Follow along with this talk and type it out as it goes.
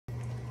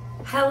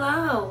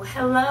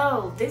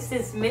Hello, this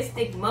is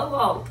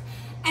MysticMohawk,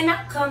 and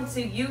I come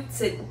to you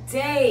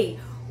today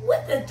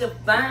with a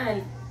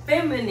Divine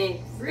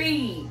Feminine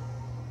read.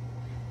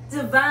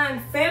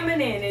 Divine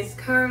Feminine is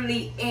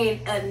currently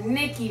in a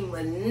Nicki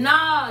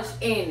Minaj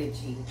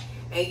energy.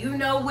 And you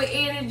know what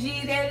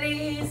energy that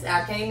is?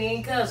 I can't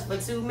even cuss for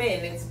 2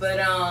 minutes, but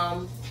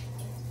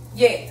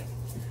yeah.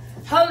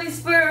 Holy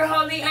Spirit,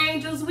 Holy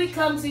Angels, we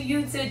come to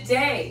you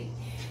today.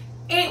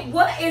 And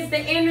what is the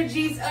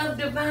energies of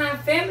Divine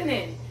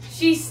Feminine?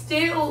 She's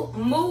still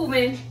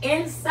moving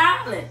in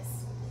silence.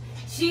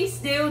 She's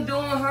still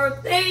doing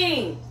her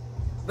thing.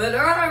 But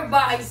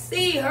everybody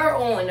see her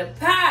on the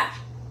pot.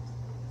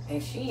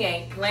 And she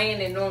ain't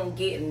planning on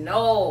getting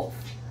off.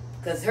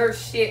 Because her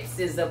ships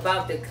is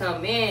about to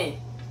come in.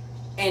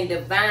 And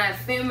Divine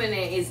Feminine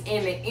is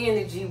in the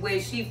energy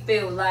where she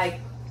feel like,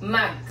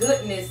 my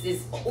goodness,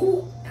 is,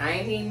 ooh, I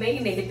ain't even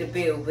mean to hit the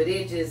bell, but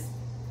it just,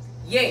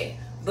 yeah.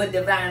 But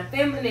Divine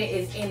Feminine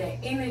is in an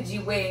energy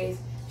where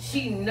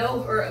she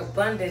know her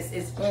abundance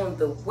is on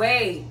the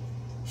way.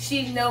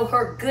 She know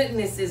her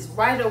goodness is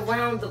right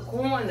around the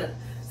corner.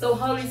 So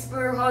Holy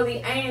Spirit, Holy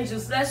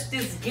Angels, let's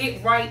just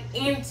get right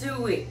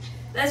into it.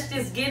 Let's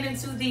just get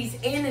into these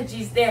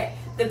energies that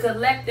the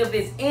collective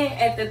is in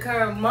at the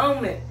current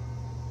moment.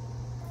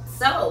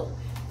 So,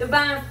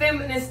 Divine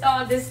Feminine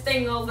started this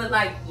thing over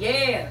like,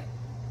 yeah.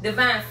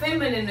 Divine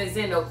Feminine is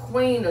in a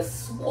Queen of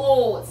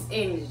Swords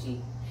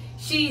energy.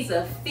 She's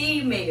a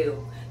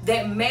female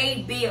that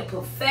may be a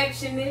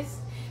perfectionist.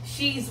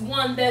 She's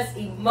one that's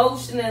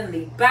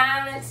emotionally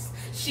balanced.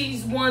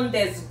 She's one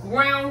that's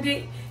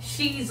grounded.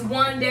 She's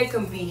one that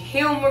can be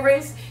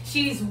humorous.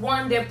 She's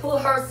one that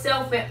put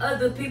herself in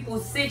other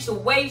people's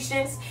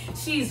situations.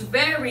 She's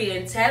very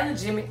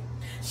intelligent.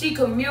 She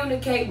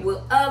communicates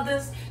with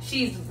others.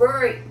 She's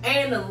very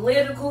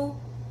analytical,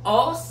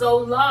 also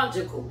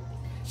logical.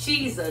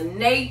 She's a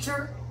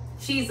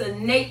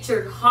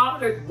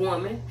natured-hearted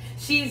woman.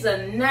 She's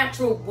a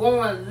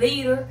natural-born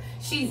leader.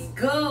 She's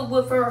good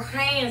with her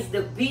hands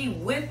to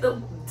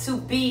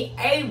be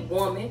a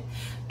woman.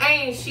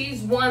 And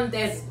she's one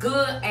that's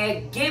good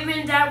at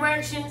giving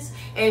directions,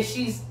 and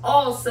she's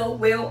also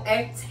well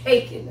at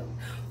taking them.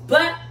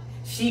 But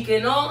she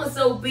can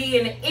also be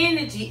in an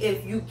energy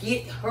if you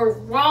get her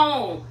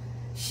wrong.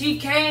 She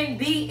can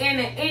be in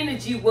an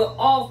energy with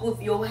off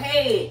with your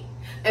head.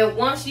 And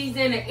once she's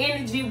in an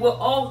energy with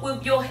off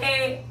with your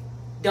head,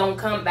 don't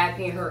come back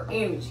in her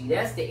energy.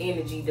 That's the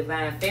energy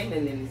Divine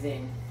Feminine is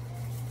in.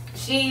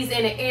 She's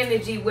in an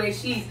energy where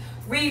she's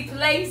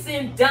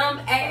replacing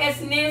dumb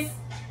assness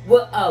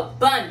with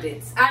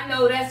abundance. I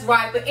know that's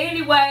right. But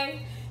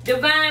anyway,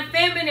 Divine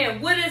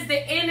Feminine, what is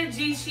the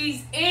energy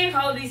she's in,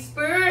 Holy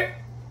Spirit?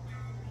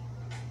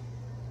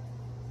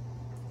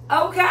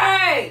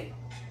 Okay.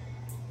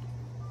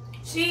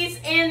 She's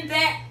in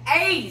that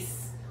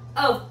Ace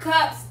of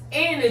Cups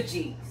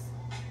energies.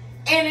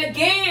 And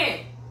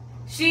again,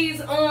 she's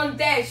on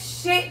that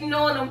shitting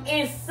on them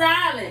in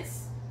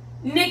silence.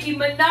 Nicki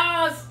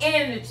Minaj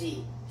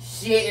energy.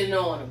 Shitting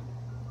on them.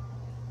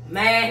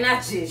 Man, I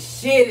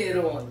just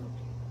shitted on them.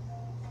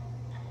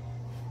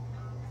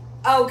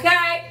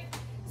 Okay?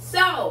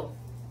 So,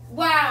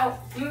 while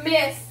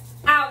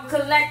our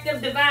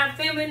collective Divine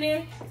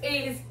Feminine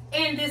is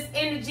in this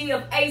energy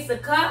of Ace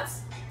of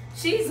Cups,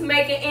 she's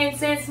making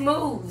intense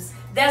moves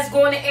that's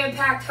going to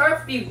impact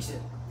her future.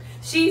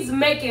 She's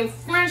making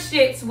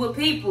friendships with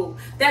people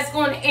that's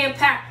going to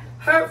impact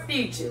her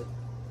future.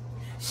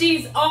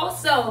 She's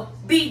also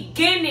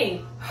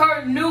beginning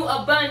her new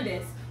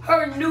abundance,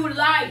 her new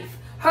life,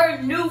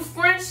 her new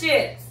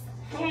friendships,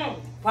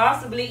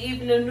 possibly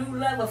even a new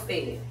love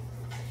affair.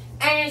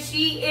 And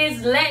she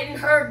is letting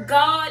her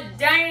guard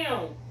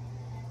down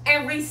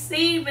and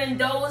receiving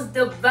those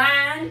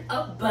divine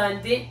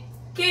abundant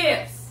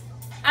gifts.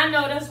 I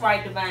know that's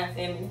right, Divine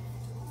Feminine.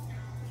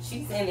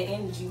 She's in the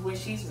energy where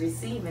she's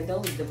receiving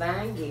those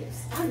divine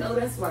gifts. I know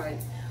that's right.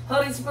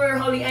 Holy Spirit,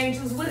 Holy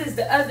Angels, what is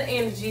the other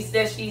energies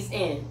that she's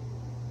in?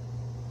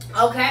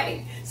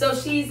 Okay, so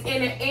she's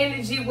in an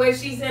energy where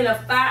she's in a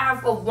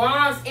Five of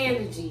Wands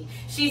energy.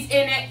 She's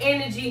in an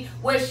energy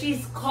where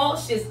she's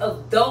cautious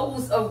of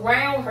those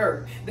around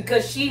her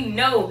because she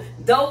knows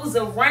those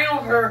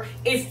around her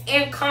is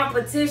in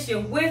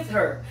competition with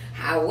her.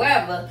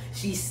 However,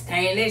 she's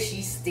standing,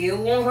 she's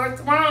still on her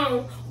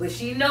throne, but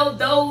she knows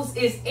those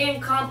is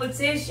in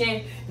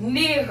competition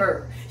near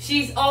her.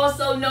 She's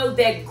also know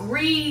that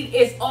greed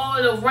is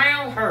all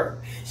around her.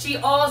 She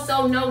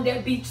also know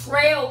that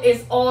betrayal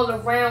is all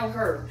around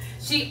her.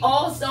 She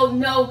also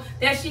know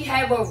that she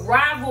have a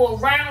rival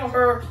around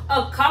her,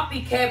 a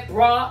copycat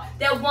broad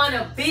that want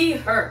to be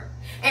her.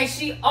 And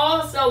she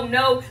also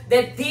know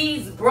that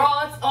these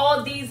broads,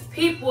 all these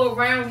people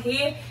around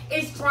here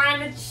is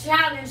trying to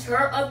challenge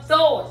her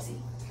authority.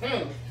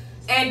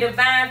 And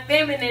Divine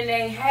Feminine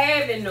ain't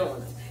having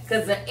on them.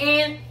 Because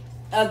again,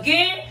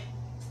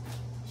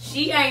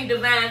 she ain't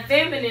Divine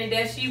Feminine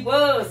that she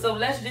was. So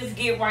let's just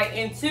get right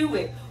into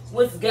it.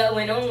 What's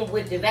going on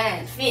with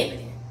Divine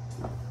Feminine?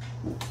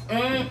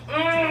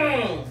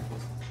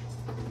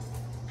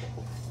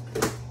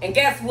 And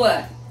guess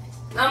what?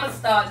 I'm going to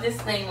start this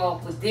thing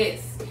off with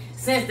this.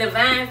 Since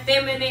Divine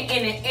Feminine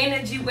in the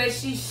energy where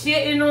she's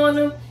shitting on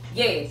them,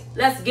 yeah,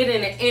 let's get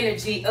in the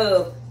energy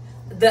of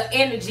the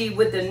energy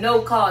with the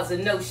no cause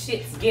and no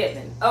shits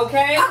given.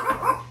 Okay?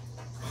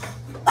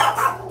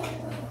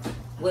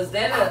 Was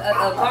that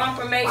a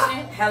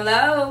confirmation?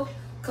 Hello,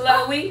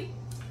 Chloe?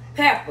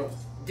 Pepper,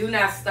 do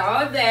not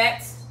start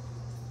that.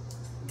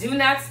 Do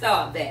not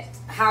start that.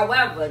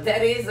 However,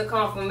 that is a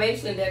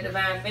confirmation that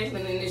Divine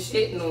Feminine is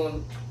shitting on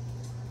them.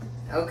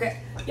 Okay?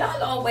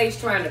 Y'all always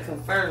trying to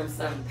confirm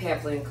something,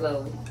 Pepper and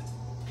Chloe.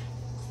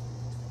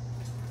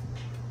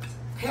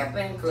 Pepper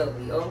and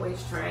Chloe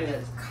always trying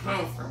to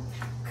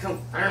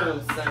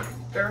confirm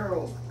something.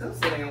 Girl, go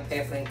sit down,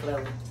 Pepper and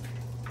Chloe.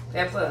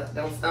 Pepper,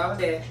 don't start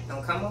that.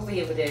 Don't come over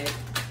here with that.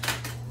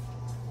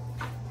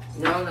 I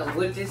don't know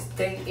what this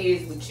thing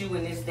is with you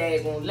and this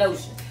daggone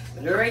lotion.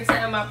 But every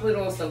time I put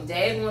on some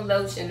daggone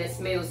lotion that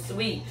smells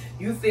sweet,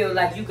 you feel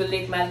like you can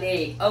lick my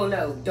leg. Oh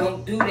no,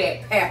 don't do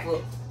that,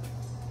 Pepper.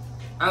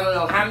 I don't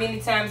know how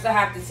many times I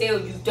have to tell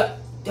you,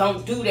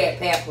 don't do that,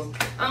 Pepper.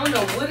 I don't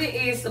know what it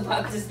is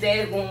about this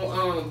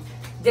daggone,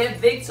 that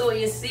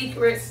Victoria's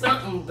Secret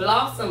something,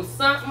 Blossom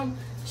something.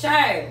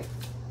 Child,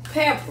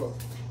 Pepper,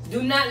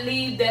 do not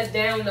leave that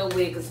down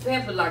nowhere, because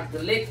Pepper like to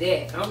lick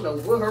that. I don't know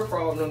what her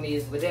problem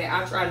is with that.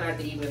 I try not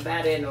to even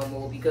buy that no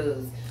more,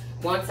 because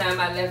one time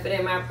I left it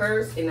in my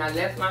purse, and I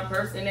left my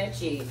purse in that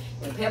chair,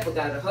 and Pepper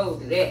got a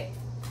hold of that.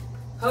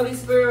 Holy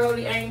Spirit,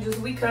 Holy Angels,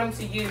 we come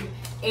to you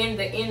in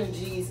the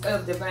energies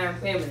of Divine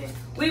Feminine.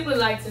 We would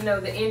like to know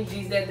the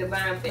energies that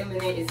Divine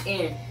Feminine is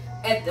in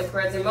at the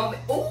present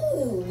moment.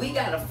 Ooh, we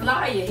got a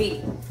flyer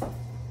here.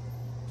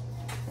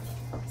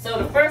 So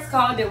the first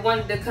card that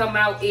wanted to come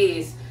out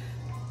is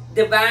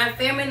Divine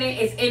Feminine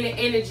is in the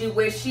energy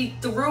where she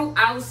threw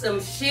out some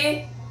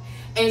shit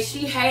and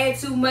she had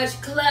too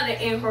much clutter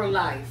in her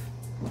life.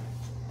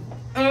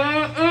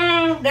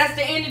 That's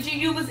the energy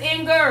you was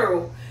in,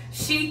 girl.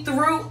 She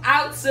threw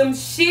out some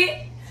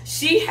shit.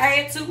 She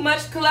had too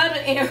much clutter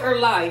in her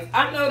life.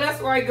 I know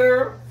that's right,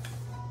 girl.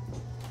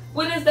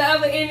 What is the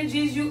other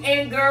energies you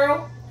in,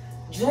 girl?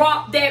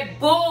 Drop that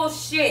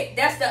bullshit.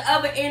 That's the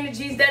other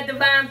energies that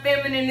Divine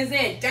Feminine is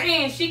in.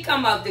 Damn, she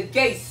come out the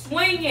gate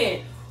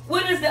swinging.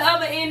 What is the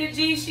other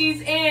energy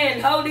she's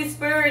in? Holy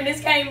Spirit, and this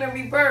came in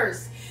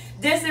reverse.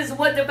 This is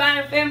what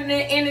Divine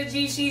Feminine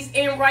energy she's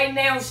in right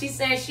now. She's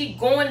saying she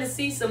going to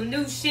see some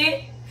new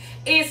shit.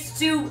 She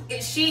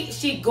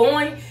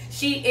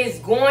is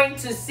going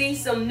to see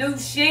some new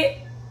shit.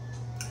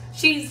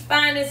 She's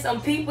finding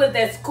some people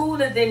that's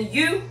cooler than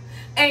you,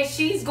 and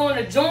she's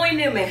going to join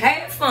them and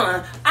have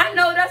fun. I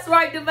know that's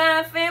right,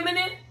 Divine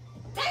Feminine.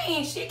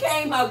 Dang, she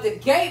came out the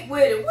gate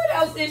with it. What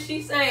else is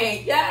she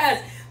saying?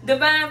 Yes,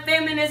 Divine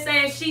Feminine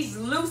saying she's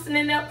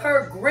loosening up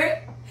her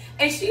grip,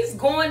 and she's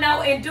going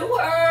out and do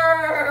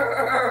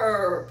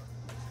her.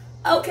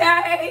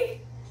 Okay?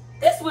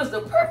 This was the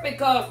perfect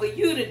card for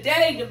you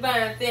today,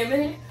 Divine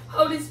Feminine.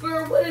 Holy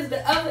Spirit, what is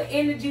the other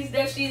energies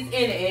that she's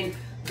in? And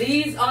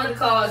these are the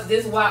cards.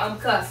 This is why I'm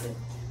cussing.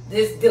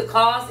 The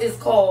card is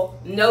called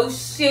No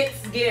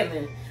Shits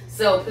Given.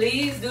 So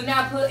please do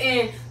not put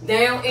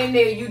down in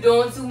there you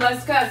doing too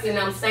much cussing.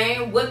 I'm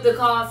saying what the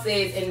card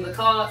says, and the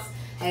cards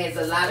has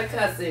a lot of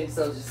cussing.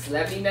 So just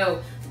let me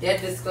know that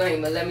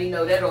disclaimer. Let me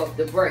know that off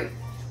the break.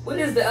 What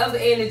is the other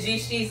energy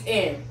she's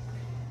in?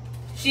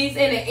 She's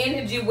in an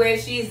energy where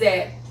she's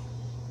at.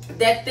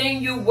 That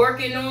thing you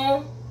working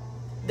on,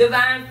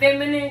 Divine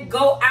Feminine,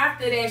 go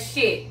after that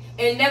shit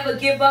and never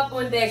give up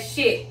on that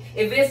shit.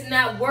 If it's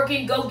not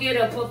working, go get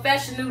a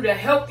professional to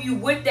help you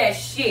with that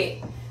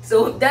shit.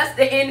 So that's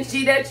the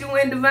energy that you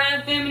in,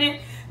 Divine Feminine.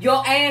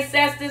 Your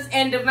ancestors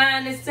and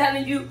Divine is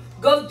telling you,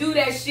 go do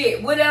that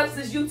shit. What else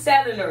is you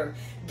telling her?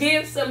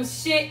 Give some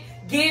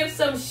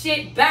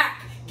shit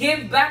back.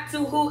 Give back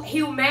to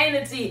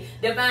humanity,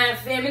 Divine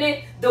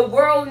Feminine. The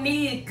world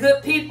needs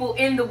good people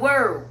in the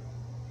world.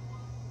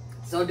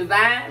 So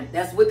Divine,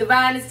 that's what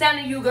Divine is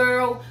telling you,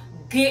 girl.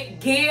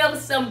 Give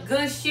some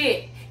good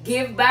shit.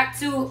 Give back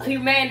to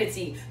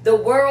humanity. The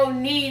world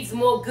needs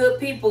more good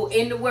people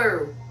in the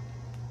world.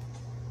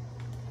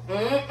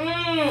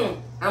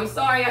 I'm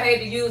sorry I had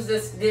to use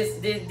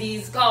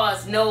these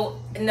cards. No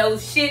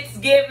shits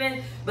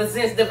given. But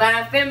since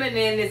Divine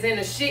Feminine is in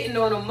a shitting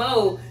on a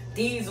mode,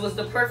 these was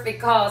the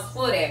perfect cards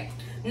for that.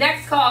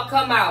 Next card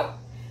come out.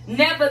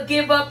 Never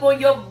give up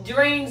on your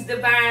dreams,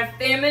 Divine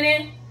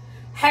Feminine.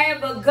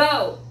 Have a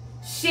go.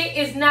 Shit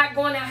is not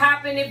going to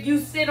happen if you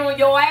sit on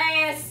your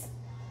ass.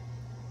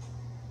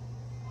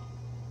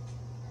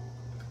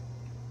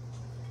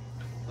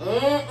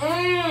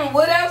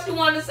 What else you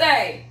want to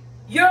say?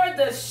 You're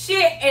the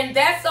shit, and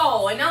that's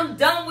all. And I'm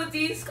done with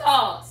these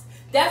cards.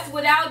 That's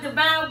what our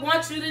Divine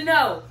wants you to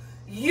know.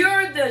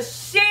 You're the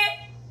shit.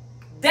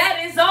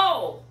 That is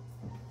all.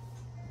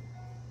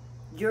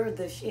 You're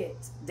the shit,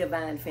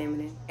 Divine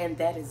Feminine, and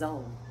that is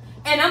all.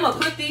 And I'm going to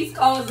put these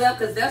cards up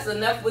because that's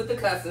enough with the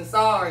cussing.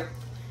 Sorry.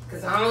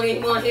 Because I don't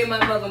even want to hear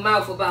my mother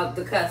mouth about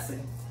the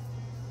cussing.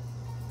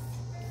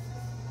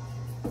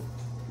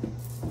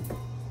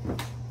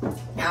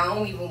 I I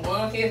don't even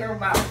want to hear her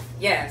mouth.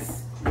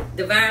 Yes.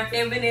 Divine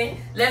Feminine.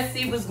 Let's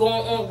see what's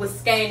going on with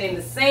scanning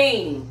the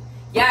scene.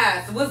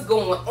 Yes. What's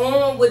going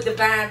on with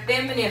Divine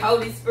Feminine?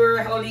 Holy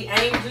Spirit, Holy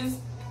Angels.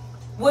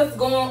 What's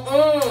going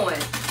on?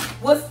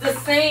 What's the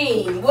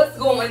scene? What's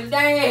going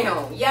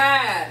down?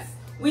 Yes.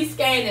 We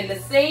scanning the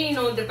scene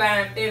on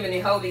Divine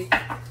Feminine. Holy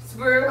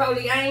Spirit,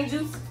 Holy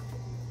Angels.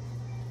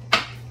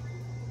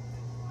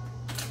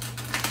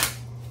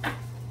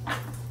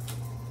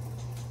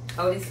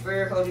 Holy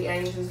Spirit, Holy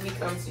Angels, we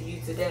come to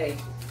you today.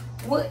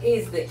 What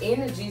is the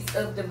energies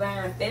of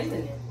Divine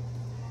Feminine?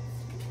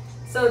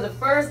 So the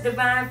first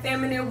Divine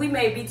Feminine, we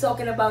may be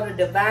talking about a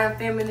Divine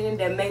Feminine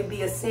that may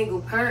be a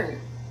single parent.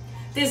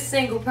 This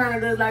single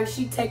parent looks like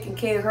she taking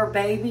care of her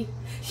baby.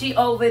 She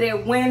over there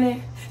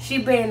winning. She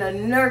being a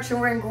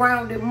nurturing,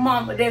 grounded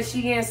mama that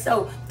she is.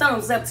 So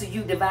thumbs up to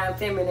you, Divine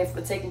Feminine,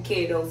 for taking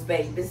care of those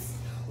babies.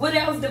 What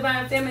else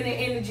Divine Feminine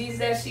energies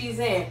that she's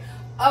in?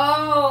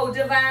 Oh,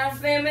 Divine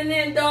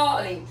Feminine,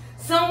 darling.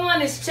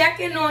 Someone is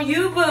checking on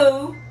you,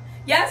 boo.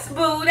 Yes,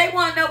 boo. They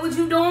want to know what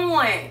you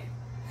doing.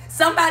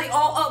 Somebody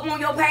all up on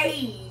your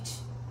page.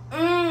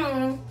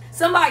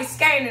 Somebody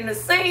scanning the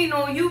scene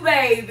on you,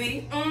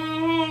 baby.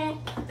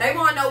 They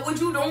want to know what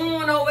you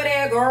doing over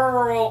there,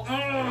 girl.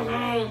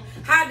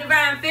 How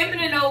Divine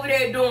Feminine over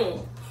there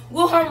doing?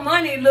 What her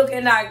money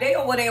looking like? They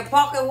over there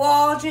pocket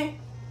watching.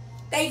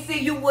 They see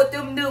you with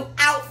them new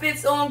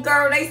outfits on,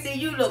 girl. They see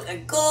you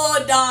looking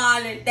good,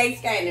 darling. They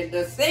scanning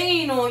the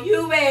scene on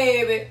you,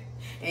 baby.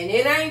 And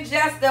it ain't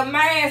just a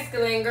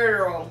masculine,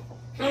 girl.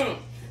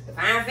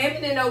 Divine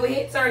Feminine over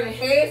here turning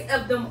heads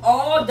of them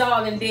all,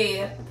 darling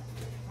dear.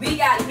 We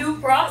got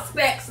new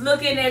prospects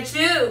looking at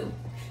you.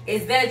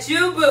 Is that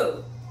you,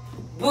 boo?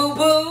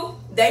 Boo-boo.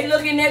 They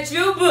looking at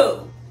you,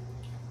 boo.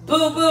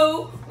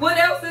 Boo-boo. What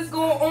else is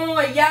going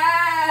on?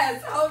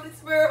 Yes. Holy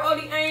Spirit,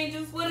 Holy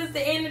Angels. What is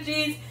the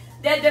energies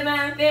that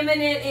Divine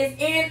Feminine is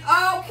in?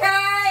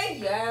 Okay.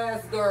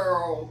 Yes,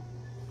 girl.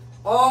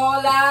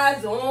 All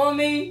eyes on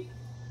me.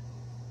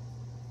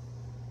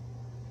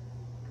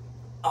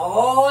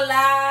 All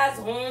eyes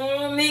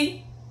on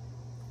me.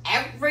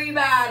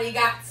 Everybody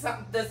got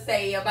something to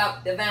say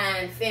about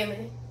Divine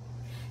Feminine.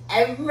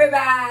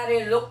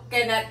 Everybody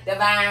looking at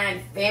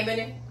Divine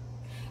Feminine.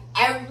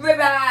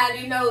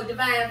 Everybody know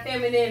Divine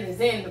Feminine is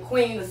in the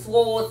Queen of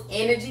Swords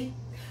energy.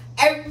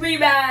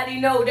 Everybody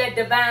know that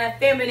Divine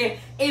Feminine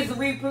is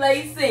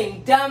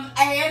replacing dumb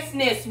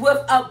assness with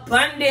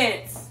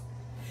abundance.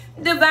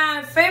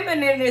 Divine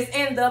Feminine is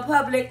in the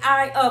public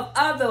eye of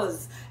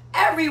others.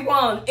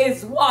 Everyone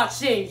is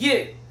watching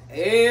you.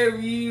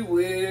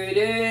 Everywhere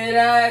that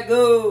I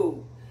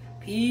go,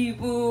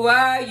 people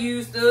I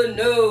used to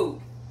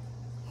know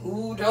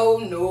who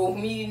don't know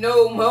me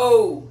no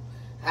more,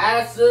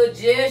 I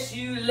suggest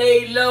you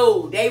lay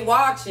low. They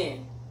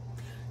watching.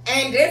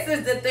 And this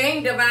is the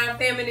thing, Divine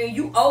Feminine.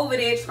 You over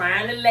there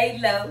trying to lay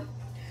low.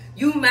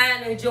 You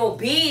minding your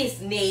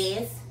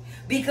business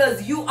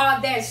because you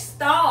are that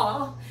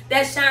star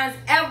that shines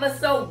ever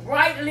so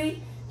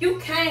brightly. You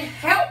can't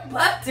help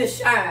but to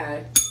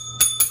shine.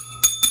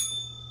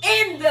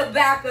 In the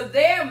back of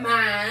their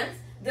minds,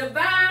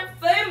 Divine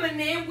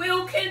Feminine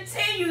will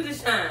continue to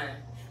shine.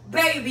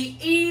 Baby,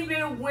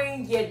 even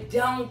when you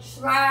don't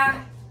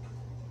try,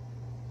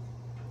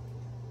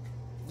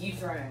 you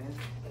trying.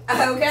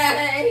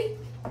 Okay?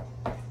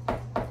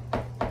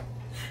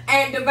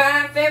 And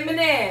Divine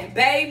Feminine,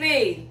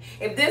 baby,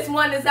 if this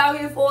one is out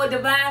here for a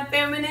Divine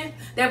Feminine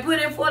that put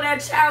in for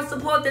that child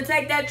support to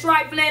take that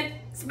trifling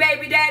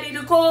baby daddy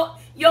to court,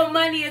 your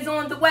money is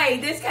on the way.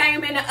 This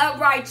came in an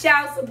upright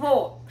child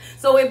support.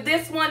 So if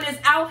this one is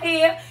out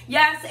here,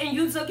 yes, and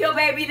you took your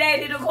baby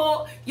daddy to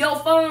court, your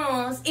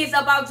funds is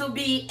about to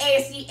be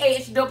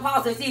ACH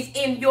deposits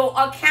in your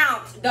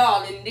account,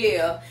 darling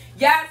dear.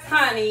 Yes,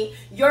 honey,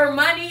 your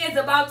money is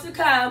about to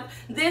come.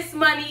 This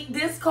money,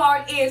 this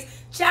card is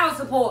child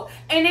support,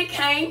 and it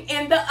came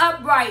in the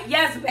upright.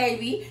 Yes,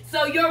 baby.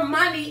 So your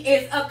money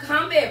is a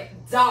coming,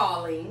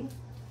 darling.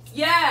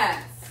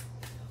 Yes.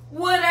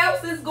 What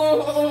else is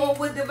going on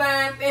with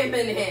Divine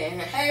Feminine?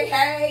 Hey,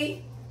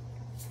 hey.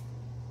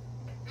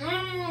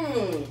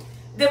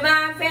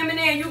 Divine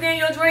Feminine, you getting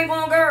your drink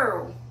on,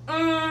 girl.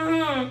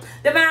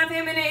 Divine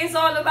Feminine, it's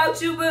all about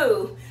you,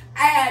 boo.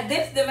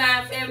 This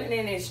Divine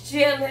Feminine is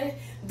chilling.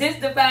 This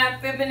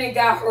Divine Feminine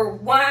got her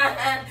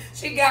wine.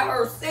 She got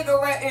her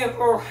cigarette in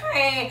her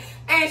hand.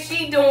 And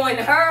she doing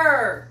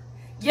her.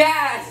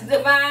 Yes,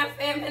 Divine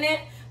Feminine,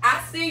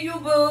 I see you,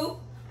 boo.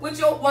 With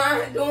your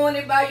wine, doing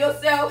it by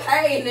yourself.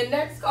 Hey, and the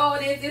next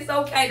card is, it's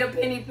okay to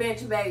penny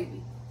pinch,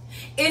 baby.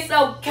 It's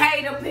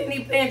okay to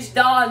penny pinch,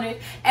 darling.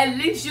 At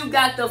least you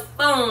got the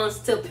funds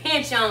to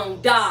pinch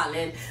on,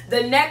 darling.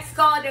 The next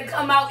card that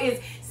come out is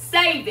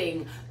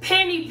saving,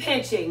 penny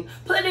pinching,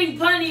 putting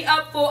money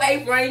up for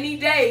a rainy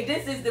day.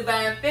 This is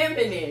Divine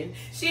Feminine.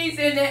 She's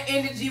in that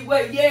energy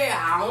where, yeah,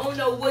 I don't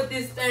know what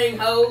this thing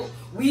holds.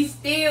 We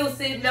still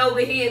sitting over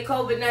here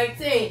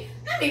COVID-19.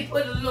 Let me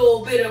put a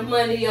little bit of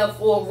money up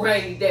for a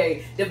rainy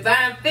day.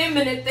 Divine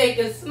Feminine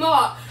thinking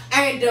smart.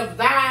 And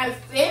Divine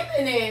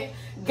Feminine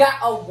got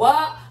a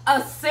what?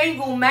 a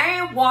single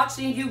man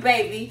watching you,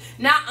 baby.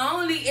 Not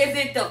only is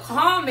it the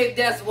karmic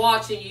that's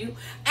watching you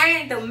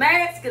and the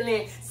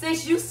masculine,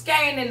 since you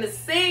scanning the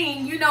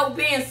scene, you know,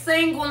 being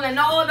single and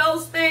all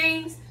those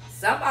things,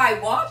 somebody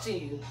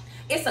watching you.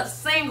 It's a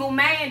single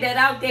man that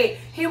out there,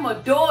 him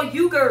adore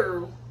you,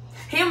 girl.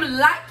 Him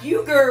like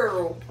you,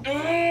 girl.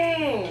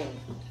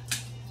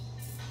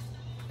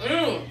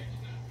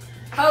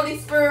 Holy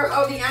Spirit,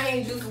 Holy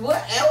Angels,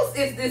 what else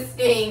is this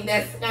scheme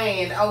that's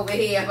scanned over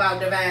here about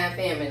divine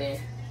feminine?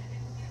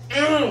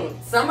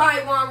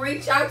 Somebody want to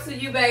reach out to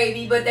you,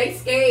 baby, but they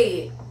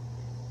scared.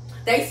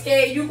 They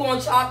scared you going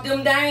to chop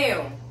them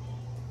down.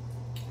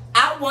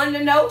 I want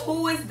to know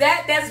who is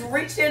that that's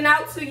reaching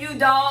out to you,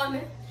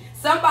 darling.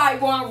 Somebody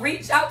want to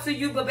reach out to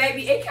you, but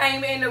baby, it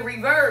came in the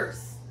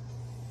reverse.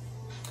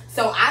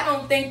 So I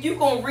don't think you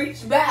going to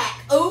reach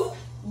back. Ooh,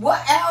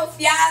 what else,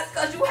 yes,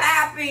 because you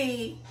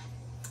happy.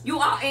 You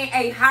are in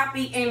a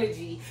happy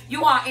energy.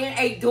 You are in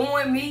a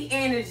doing me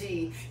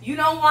energy. You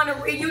don't want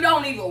to you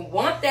don't even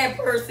want that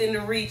person to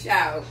reach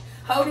out.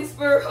 Holy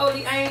Spirit,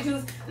 Holy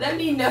Angels, let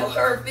me know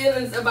her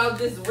feelings about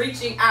this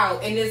reaching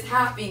out and this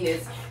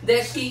happiness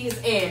that she is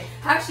in.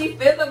 How she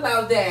feel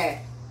about that?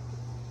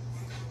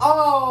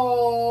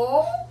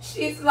 Oh,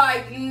 she's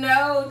like,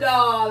 no,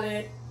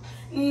 darling.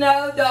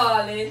 No,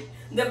 darling.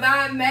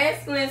 Divine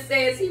Masculine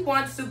says he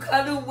wants to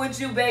cuddle with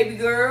you, baby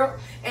girl.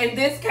 And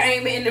this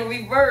came in the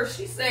reverse.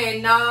 She's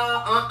saying,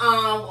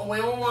 nah, we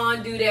don't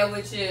want to do that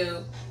with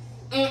you.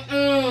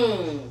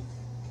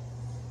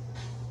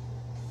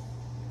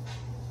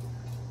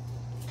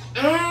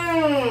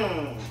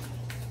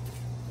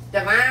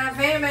 Divine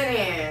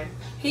Feminine.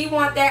 He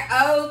want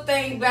that old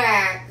thing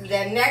back. The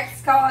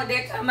next card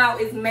that come out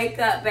is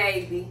makeup,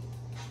 baby.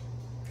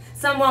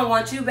 Someone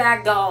wants you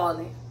back,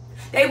 darling.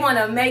 They want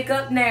to make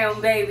up now,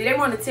 baby. They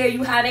want to tell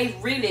you how they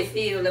really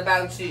feel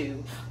about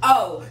you.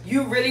 Oh,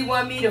 you really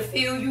want me to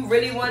feel? You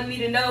really want me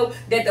to know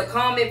that the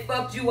karmic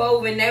fucked you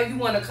over and now you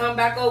want to come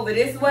back over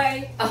this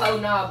way? Oh,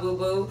 nah,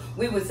 boo-boo.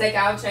 We would take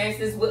our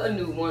chances with a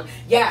new one.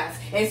 Yes,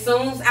 as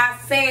soon as I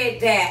said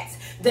that,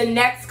 the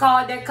next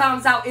card that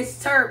comes out is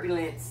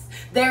turbulence.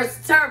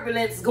 There's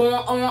turbulence going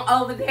on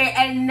over there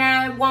at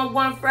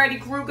 911 Freddy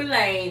Krueger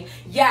Lane.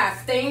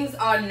 Yes, things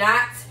are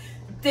not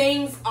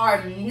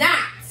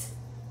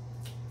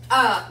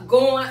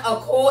going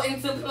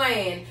according to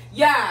plan.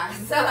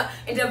 Yes.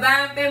 And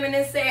Divine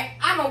Feminine said,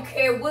 I don't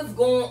care what's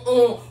going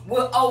on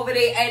with over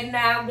there at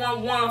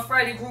 911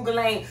 Freddy Krueger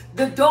Lane.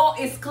 The door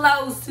is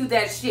closed to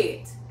that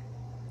shit.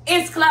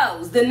 It's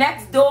closed. The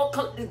next door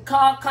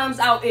card comes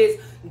out is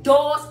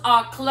doors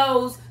are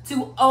closed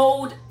to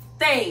old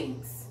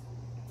things.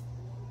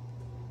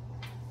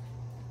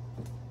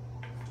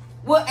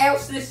 What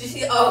else is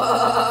she?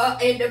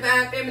 And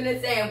Divine Feminine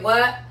saying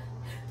what?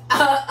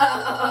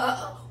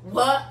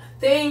 What?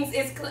 Things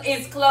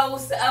is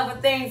close to other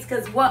things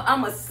because what?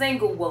 I'm a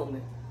single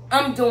woman.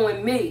 I'm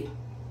doing me.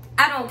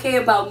 I don't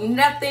care about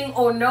nothing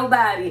or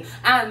nobody.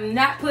 I'm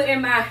not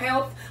putting my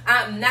health,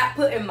 I'm not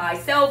putting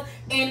myself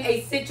in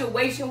a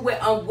situation where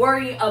I'm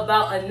worrying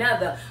about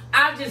another.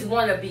 I just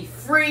want to be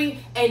free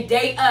and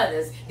date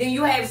others. Then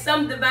you have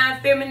some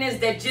divine feminines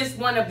that just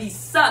want to be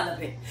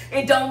celibate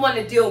and don't want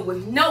to deal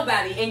with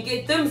nobody and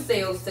get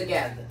themselves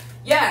together.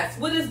 Yes,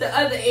 what is the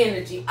other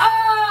energy?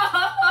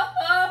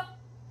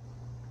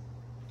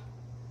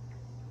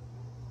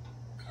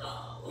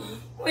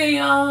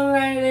 We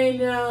already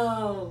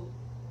know.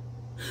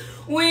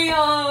 We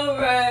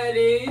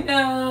already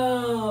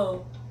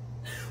know.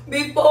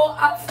 Before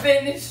I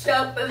finish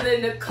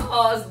shuffling the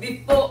cards,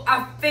 before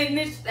I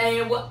finish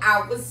saying what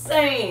I was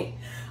saying,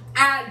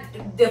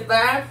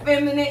 Divine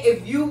Feminine,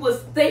 if you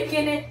was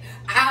thinking it,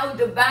 our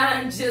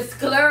Divine just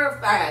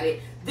clarified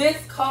it.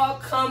 This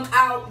card come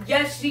out,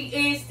 yes, she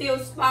is still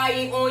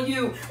spying on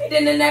you. And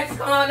then the next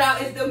card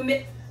out is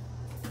the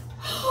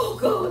oh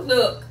God,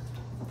 look.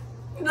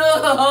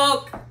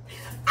 Look.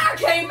 I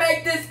can't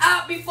make this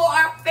up before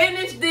I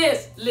finish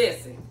this.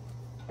 Listen,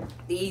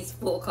 these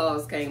 4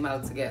 cards came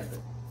out together.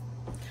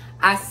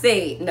 I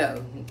said,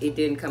 no, it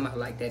didn't come out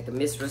like that. The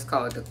mistress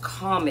card, the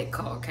karmic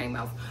card came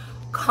out.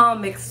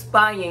 Karmic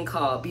spying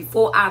card.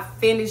 Before I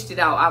finished it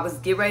out, I was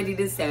getting ready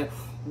to say,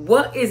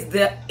 what is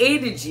the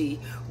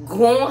energy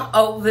going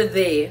over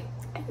there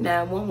at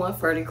 911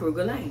 Freddy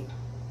Krueger Lane?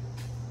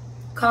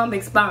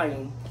 Karmic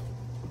spying.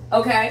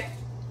 Okay?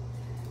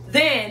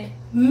 Then,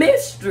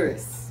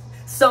 mistress.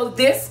 So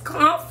this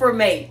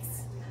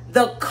confirmates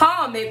the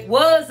karmic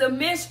was a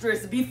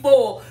mistress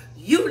before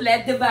you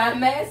let Divine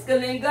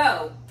Masculine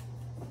go.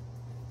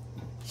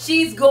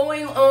 She's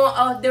going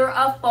on under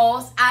a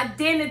false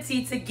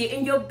identity to get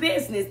in your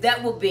business.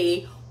 That will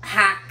be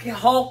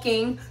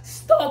hacking,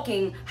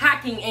 stalking,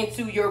 hacking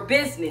into your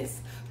business.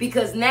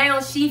 Because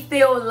now she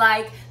feels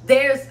like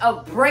there's a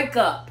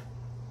breakup.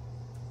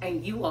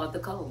 And you are the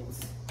cause.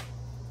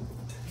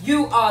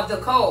 You are the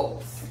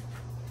cause.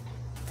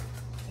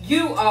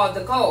 You are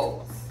the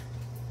cause.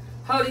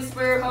 Holy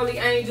Spirit, Holy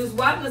Angels,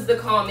 why does the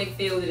karmic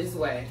feel this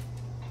way?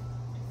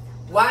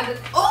 Why does...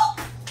 Oh!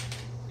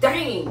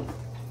 Dang!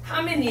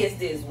 How many is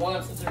this?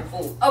 1, 2, 3,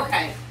 4.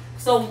 Okay.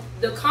 So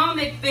the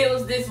comic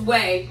feels this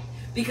way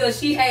because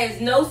she has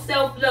no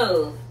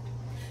self-love.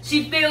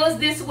 She feels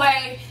this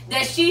way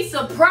that she's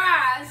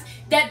surprised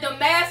that the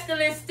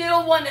masculine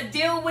still want to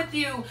deal with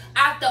you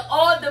after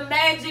all the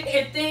magic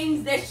and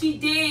things that she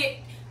did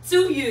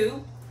to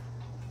you.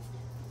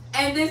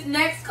 And this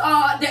next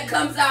card that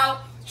comes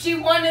out, she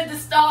wanted to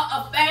start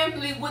a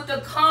family with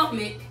the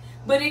comic,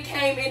 but it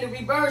came in the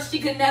reverse. She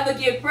could never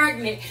get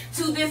pregnant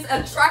to this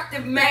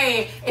attractive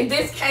man, and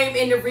this came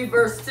in the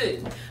reverse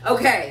too.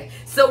 Okay,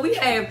 so we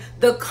have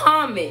the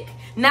comic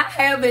not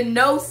having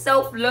no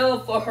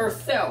self-love for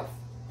herself.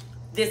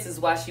 This is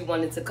why she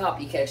wanted to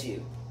copycat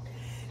you.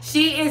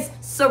 She is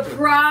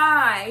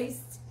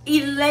surprised,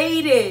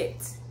 elated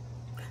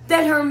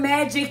that her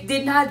magic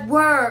did not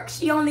work.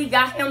 She only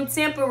got him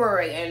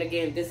temporary. And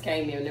again, this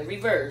came in the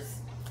reverse.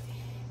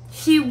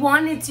 She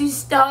wanted to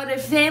start a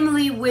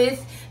family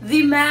with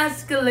the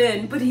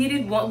masculine, but he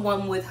didn't want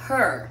one with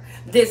her.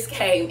 This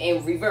came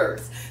in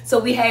reverse. So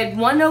we had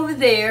one over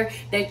there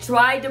that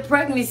tried the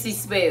pregnancy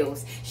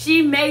spells.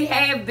 She may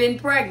have been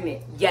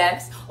pregnant,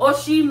 yes, or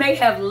she may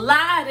have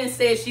lied and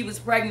said she was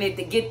pregnant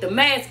to get the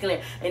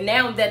masculine. And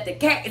now that the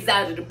cat is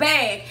out of the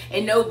bag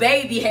and no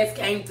baby has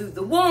came through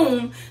the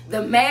womb,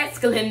 the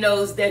masculine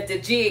knows that the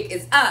jig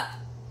is up.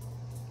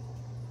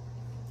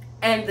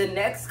 And the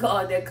next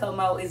card that come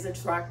out is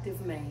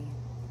attractive man.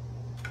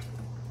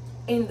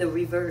 In the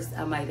reverse,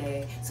 I might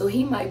add. So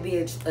he might be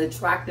an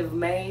attractive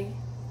man,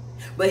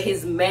 but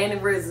his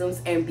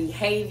mannerisms and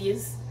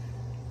behaviors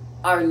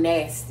are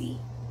nasty,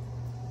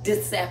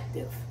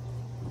 deceptive.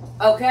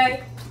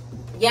 Okay?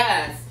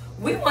 Yes.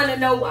 We want to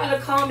know why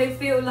the comic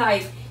feel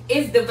like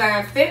it's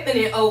divine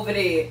feminine over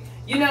there.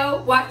 You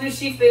know, why does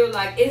she feel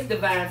like it's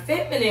divine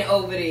feminine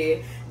over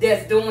there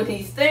that's doing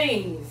these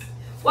things?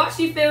 Why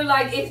she feel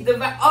like it's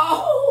divine?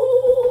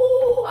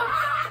 Oh,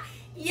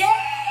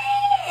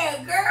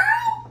 yeah,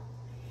 girl.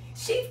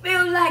 She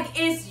feel like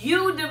it's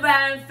you,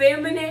 divine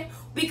feminine,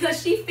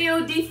 because she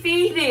feel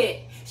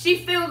defeated. She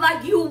feel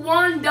like you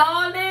won,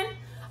 darling.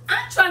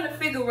 I'm trying to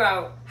figure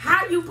out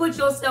how you put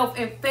yourself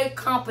in fake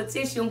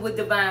competition with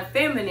divine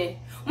feminine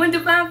when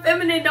divine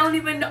feminine don't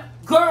even know.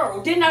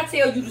 Girl, didn't I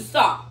tell you to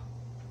stop?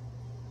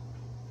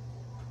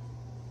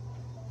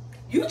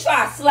 You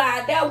try to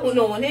slide that one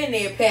on in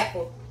there,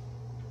 Pepper.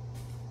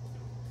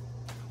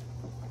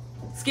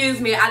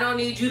 Excuse me, I don't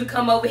need you to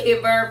come over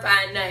here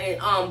verifying nothing,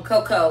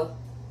 Coco.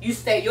 You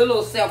stay your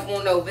little self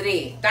on over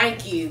there.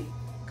 Thank you.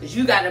 Because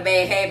you got a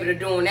bad habit of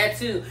doing that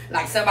too.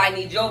 Like somebody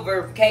needs your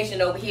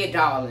verification over here,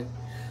 darling.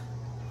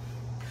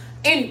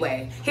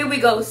 Anyway, here we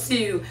go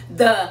to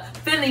the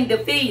feeling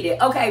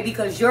defeated. Okay,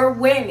 because you're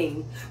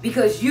winning.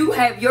 Because you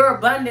have your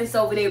abundance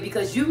over there.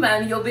 Because you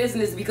mind your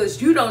business. Because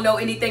you don't know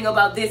anything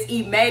about this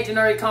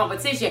imaginary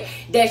competition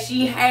that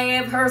she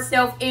have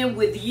herself in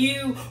with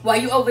you. While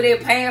you over there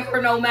paying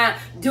her no mind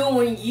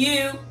doing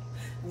you.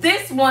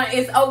 This one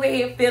is over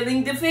here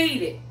feeling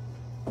defeated.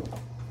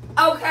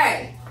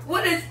 Okay,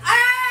 what is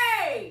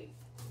A?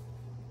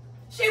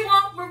 She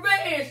wants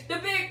revenge. The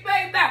big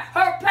payback.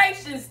 Her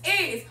patience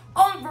is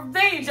on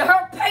revenge.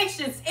 Her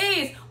patience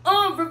is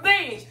on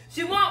revenge.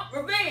 She wants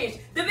revenge.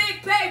 The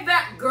big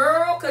payback,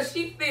 girl, because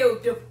she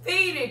feels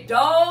defeated,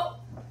 dog.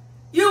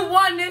 You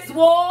won this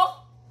war.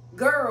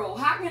 Girl,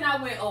 how can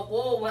I win a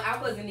war when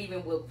I wasn't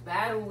even with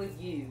battle with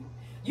you?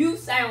 You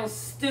sound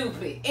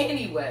stupid.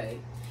 Anyway,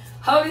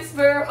 Holy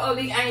Spirit,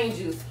 Holy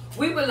Angels,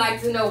 we would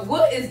like to know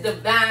what is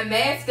divine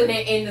masculine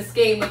in the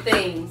scheme of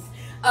things,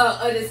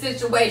 of the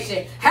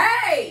situation.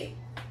 Hey!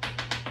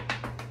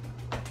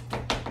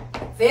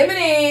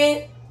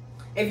 Feminine,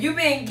 if you've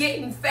been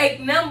getting fake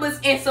numbers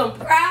and some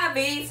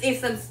privates and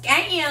some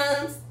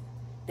scams,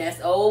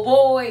 that's old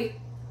boy.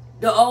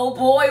 The old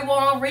boy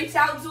want to reach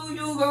out to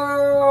you,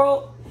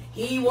 girl.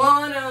 He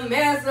want to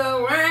mess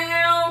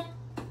around.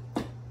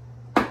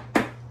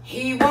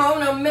 He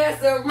want to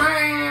mess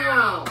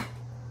around.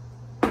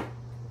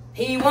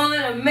 He want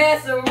to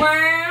mess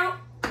around.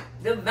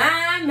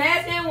 Divine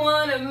masculine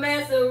want to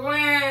mess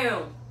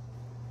around.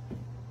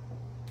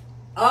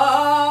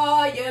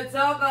 Oh, you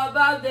talk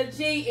about the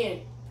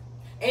cheating.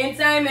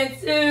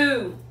 Entertainment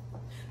 2.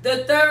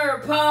 The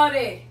third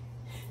party.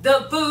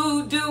 The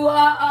voodoo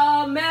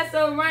mess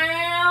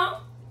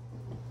around.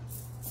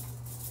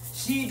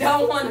 She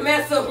don't want to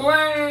mess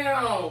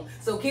around.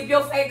 So keep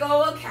your fake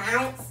old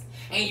accounts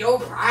and your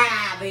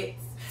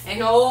privates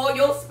and all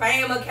your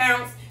spam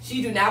accounts.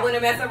 She do not want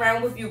to mess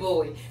around with you,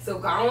 boy. So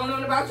go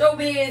on about your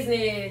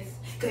business.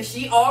 Because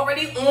she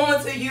already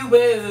on to you,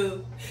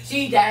 boo.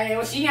 She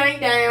down. She ain't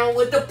down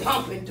with the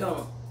pump and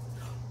dump.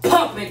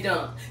 Pump and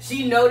dump.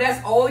 She know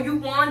that's all you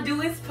want to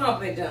do is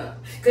pump and dump.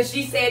 Because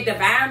she said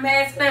divine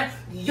masculine,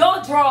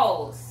 your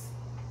draws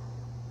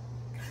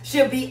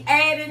should be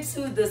added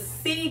to the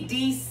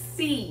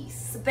CDC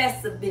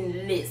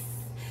specimen list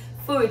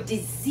for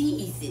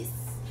diseases.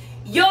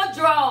 Your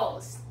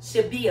draws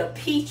should be a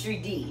petri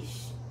dish.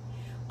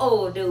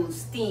 All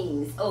those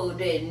things, all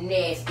that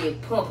nasty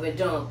pump and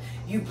dump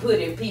you put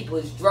in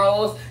people's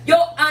drawers.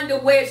 Your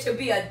underwear should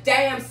be a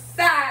damn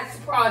size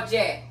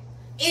project.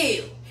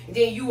 Ew. And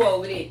then you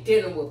over there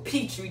dealing with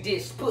petri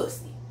dish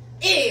pussy.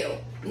 Ew.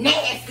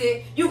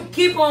 Nasty. You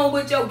keep on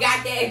with your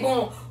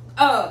goddamn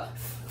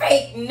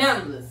fake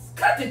numbers.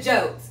 Cut the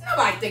jokes.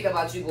 Nobody think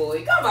about you,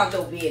 boy. Come about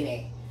your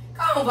business.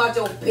 Come about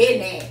your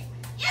business.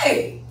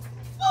 Yeah.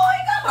 Boy,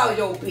 come about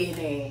your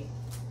business.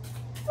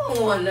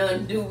 Don't want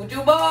nothing to do with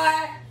you,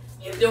 boy.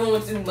 You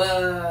doing too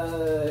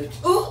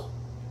much. Ooh.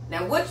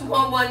 Now, which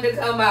one wanted to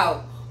come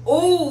out?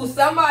 Ooh,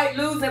 somebody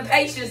losing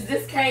patience.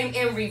 This came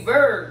in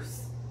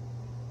reverse.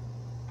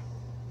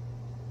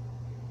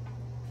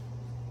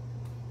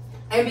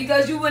 And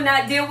because you would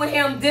not deal with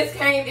him, this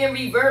came in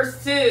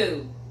reverse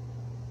too.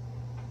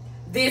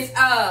 This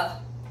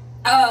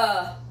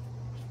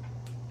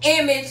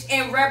image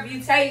and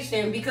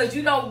reputation, because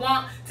you don't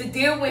want to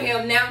deal with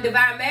him. Now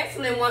Divine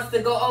Masculine wants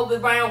to go over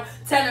around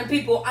telling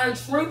people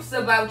untruths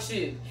about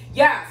you.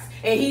 Yes,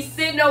 and he's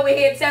sitting over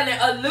here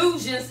telling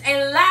illusions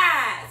and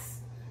lies.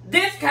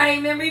 This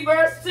came in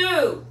reverse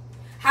too.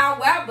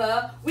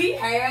 However, we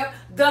have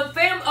the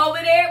femme over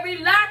there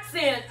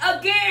relaxing.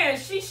 Again,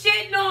 she's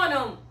shitting on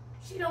him.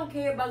 She don't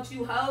care about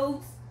you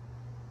hoes.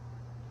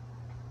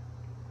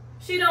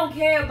 She don't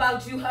care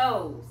about you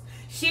hoes.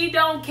 She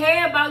don't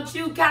care about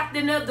you,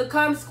 captain of the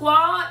cum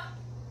squad.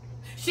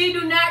 She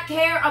do not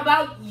care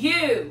about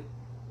you.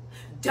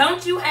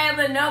 Don't you have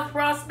enough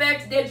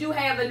prospects that you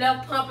have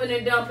enough pumping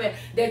and dumping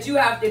that you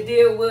have to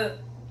deal with?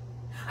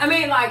 I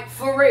mean, like,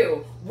 for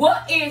real.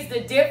 What is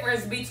the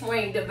difference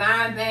between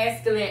Divine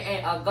Masculine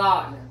and a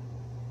gardener?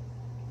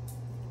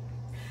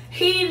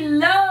 He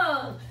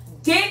loves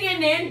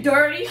digging in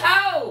dirty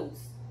hoes.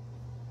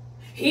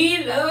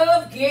 He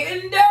loves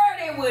getting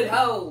dirty with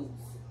hoes.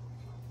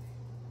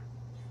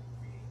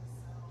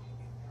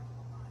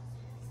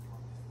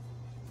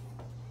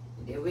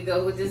 Here we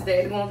go with this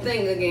daggone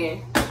thing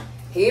again.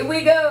 Here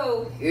we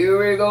go.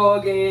 Here we go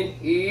again.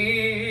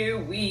 Here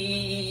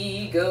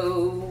we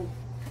go.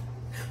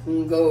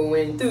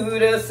 Going through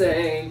the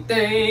same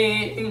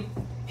thing.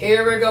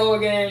 Here we go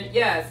again.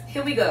 Yes,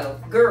 here we go.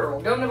 Girl,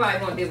 don't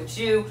nobody want to deal with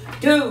you.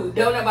 Dude,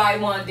 don't nobody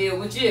want to deal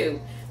with you.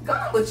 Go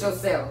on with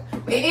yourself.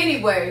 But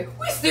anyway,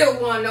 we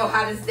still want to know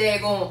how this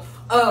daggone,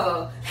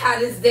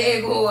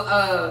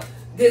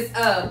 this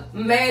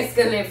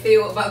masculine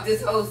feel about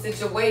this whole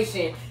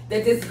situation,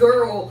 that this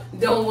girl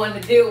don't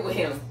want to deal with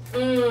him.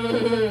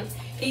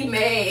 He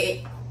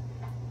mad.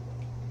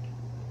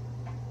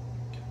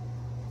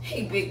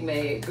 He big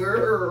mad.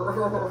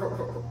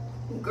 Girl.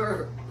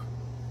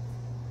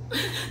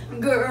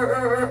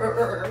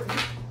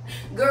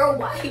 Girl,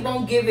 why he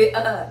won't give it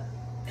up?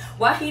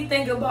 Why he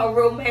think about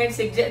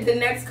romantic? The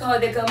next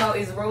card that come out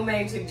is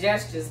romantic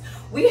gestures.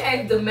 We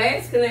have the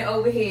masculine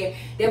over here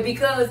that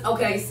because,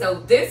 okay,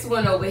 so this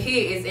one over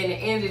here is in the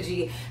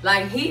energy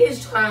like he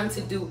is trying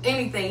to do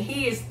anything.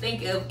 He is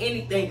thinking of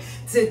anything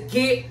to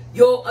get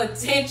your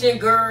attention,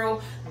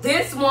 girl.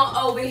 This one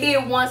over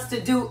here wants to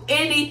do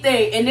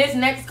anything. And this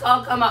next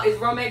card come out is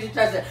romantic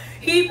gesture.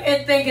 He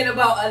been thinking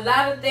about a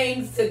lot of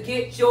things to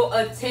get your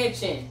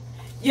attention.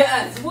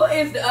 Yes, what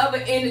is the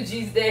other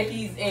energies that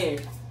he's in?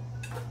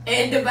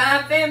 And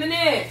Divine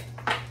Feminine.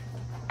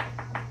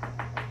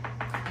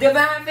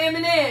 Divine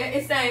Feminine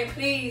is saying,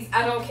 please,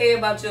 I don't care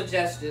about your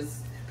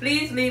gestures.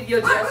 Please leave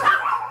your gestures.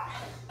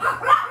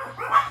 I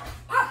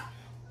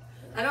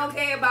don't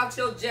care about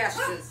your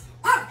gestures.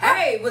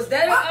 Hey, was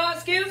that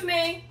excuse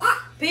me?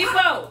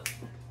 People,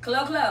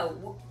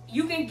 Clo,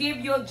 you can give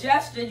your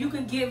gesture, you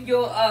can give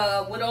your,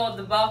 with all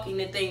the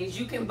balking and things,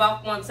 you can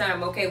balk one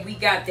time, okay? We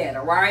got that,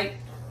 all right?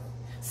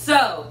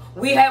 So,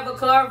 we have a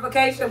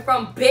clarification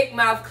from Big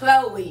Mouth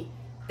Chloe.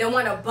 They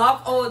want to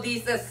balk all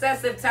these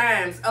excessive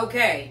times.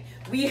 Okay,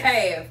 we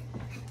have,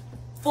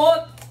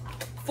 for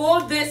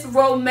this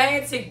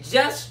romantic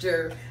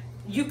gesture,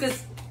 you can,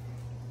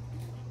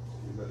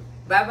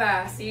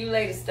 bye-bye, see you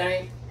later,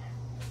 Stank.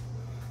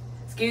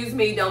 Excuse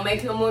me, don't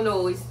make no more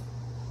noise.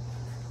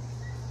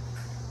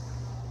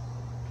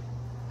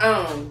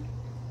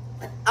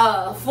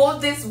 For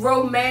this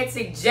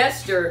romantic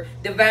gesture,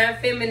 Divine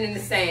Feminine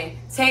is saying,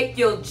 take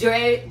your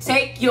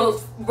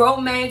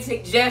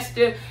romantic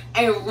gesture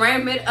and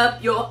ram it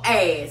up your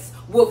ass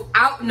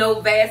without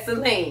no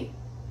Vaseline.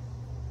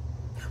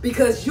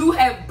 Because you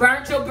have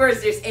burnt your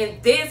bridges,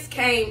 and this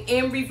came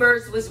in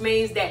reverse, which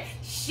means that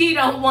she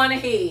don't want to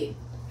hear.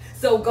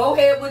 So go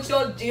ahead with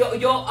your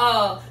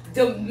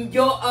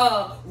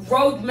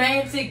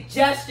romantic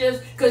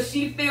gestures, because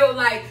she feel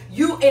like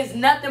you is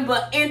nothing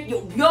but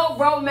your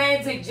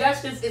romantic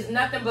gestures is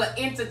nothing but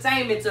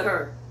entertainment to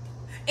her.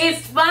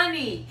 It's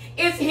funny,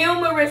 it's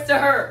humorous to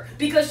her,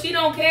 because she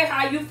don't care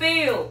how you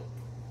feel.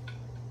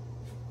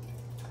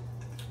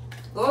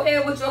 Go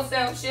ahead with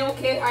yourself. She don't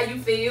care how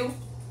you feel.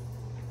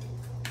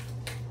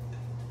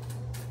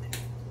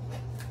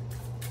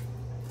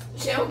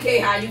 She don't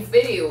care how you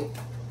feel.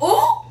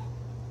 Ooh.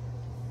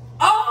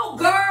 Oh,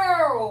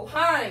 girl,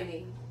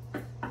 honey.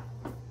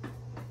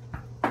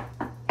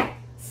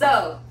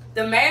 So,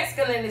 The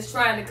masculine is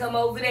trying to come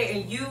over there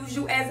and use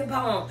you as a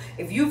pawn.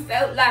 If you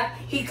felt like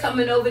he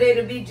coming over there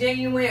to be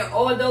genuine,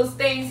 all those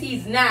things,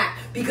 he's not.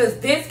 Because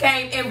this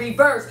came in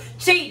reverse.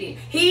 Cheating.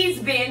 He's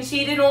been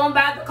cheated on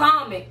by the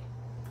karmic.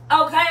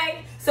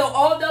 Okay? So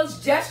all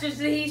those gestures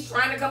that he's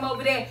trying to come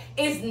over there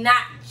is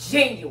not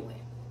genuine.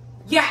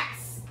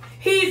 Yes.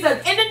 In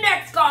the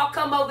next call,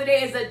 come over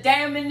there as a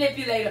damn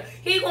manipulator.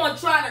 He's going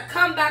to try to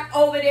come back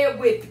over there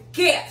with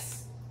gifts.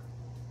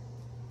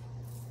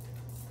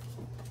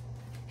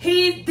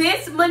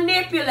 This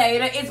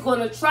manipulator is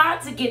going to try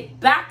to get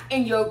back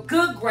in your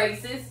good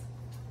graces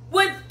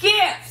with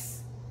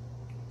gifts.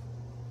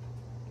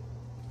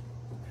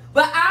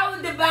 But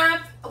our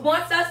divine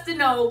wants us to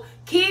know,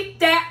 keep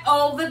that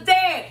over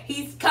there.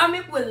 He's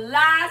coming with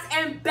lies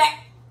and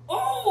back.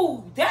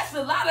 Oh, that's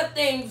a lot of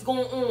things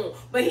going on.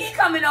 But he's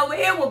coming over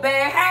here with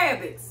bad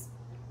habits.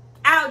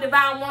 Our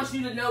divine wants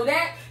you to know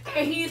that.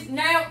 And he's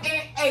now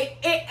in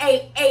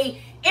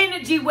a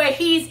energy where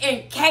he's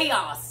in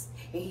chaos.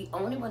 And he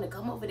only want to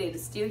come over there to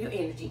steal your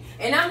energy.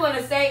 And I'm going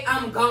to say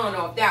I'm gone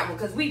off that one.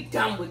 Because we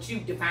done with you,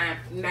 divine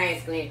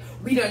masculine.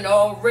 We done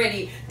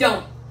already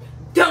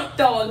dumped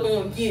all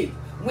on you.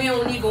 We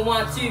don't even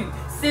want to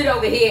sit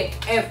over here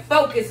and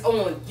focus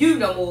on you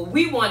no more.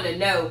 We want to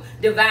know,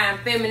 divine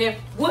feminine,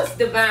 what's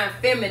divine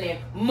feminine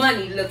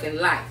money looking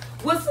like?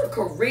 What's a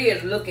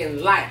career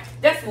looking like?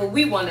 That's what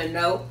we want to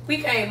know. We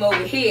came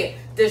over here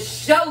to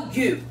show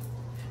you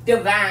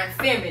divine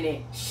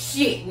feminine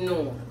shitting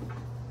on them.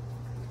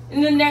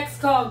 And the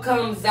next card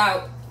comes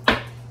out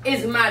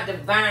is my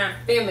divine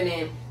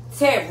feminine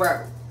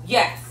tarot.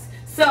 Yes.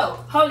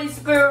 So, Holy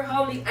Spirit,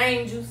 Holy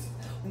Angels,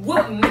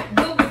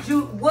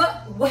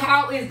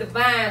 how is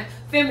divine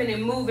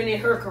feminine moving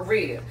in her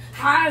career?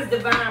 How is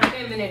divine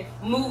feminine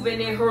moving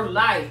in her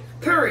life?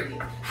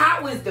 Period.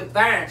 How is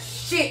divine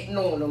shitting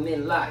on them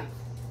in life?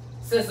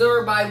 Since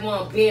everybody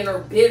want to be in her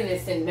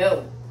business and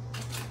know.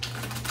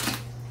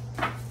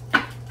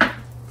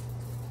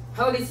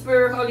 Holy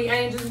Spirit, Holy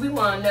Angels, we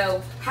want to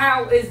know,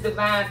 how is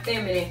divine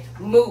feminine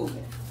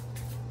moving?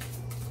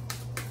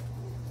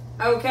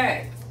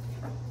 Okay.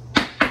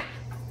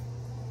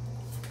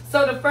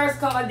 So the first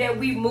card that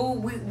we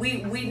move,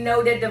 we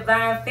know that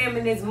divine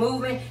feminine is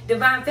moving.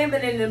 Divine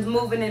feminine is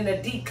moving in the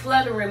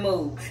decluttering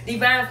move.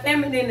 Divine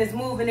feminine is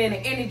moving in the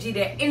energy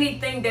that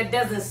anything that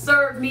doesn't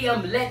serve me,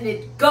 I'm letting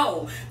it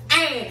go.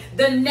 And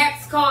the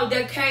next card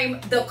that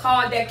came, the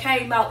card that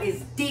came out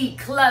is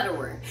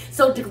decluttering.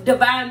 So the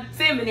divine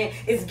feminine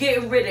is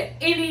getting rid of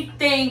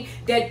anything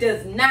that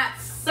does not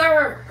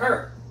serve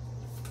her.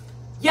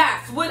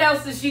 Yes, what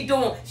else is she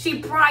doing? She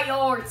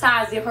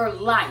prioritizing her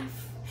life.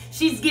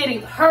 She's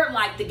getting her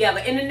life together.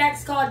 And the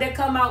next card that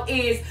come out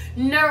is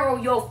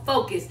narrow your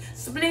focus.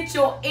 Split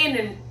your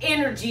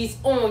energies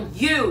on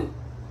you.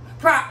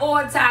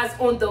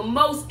 Prioritize on the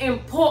most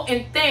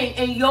important thing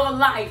in your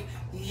life,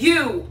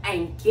 you,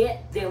 and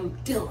get them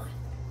done.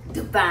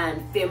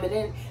 Divine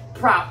feminine,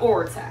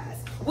 prioritize.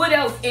 What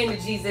else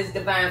energies is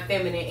divine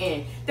feminine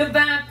in?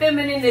 Divine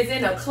feminine is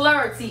in a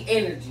clarity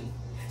energy.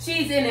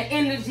 She's in an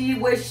energy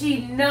where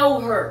she know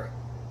her.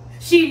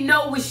 She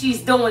know what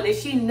she's doing, and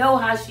she know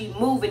how she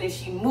moving, and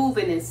she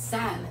moving in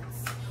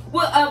silence.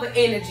 What other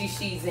energy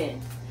she's in?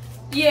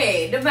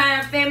 Yeah,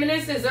 divine feminine,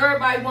 since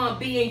everybody want to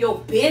be in your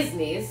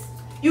business,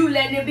 you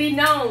letting it be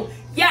known.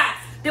 Yes,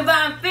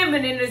 divine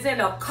feminine is in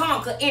a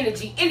conquer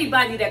energy.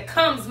 Anybody that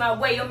comes my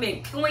way, I'm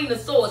in Queen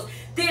of Swords.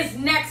 This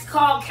next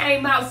card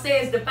came out,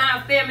 says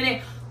divine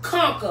feminine,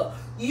 conquer.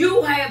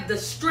 You have the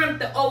strength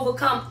to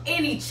overcome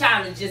any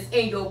challenges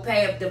in your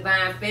path,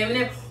 divine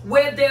feminine,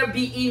 whether there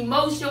be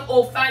emotional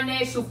or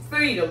financial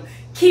freedom.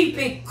 Keep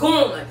it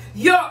going.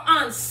 You're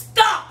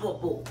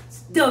unstoppable,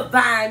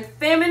 divine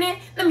feminine.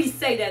 Let me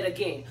say that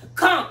again.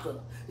 Conquer.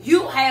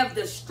 You have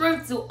the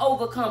strength to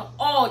overcome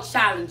all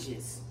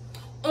challenges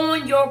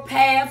on your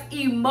path,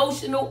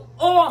 emotional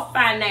or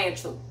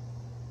financial.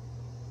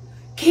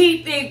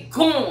 Keep it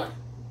going.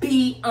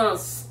 Be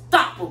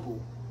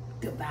unstoppable,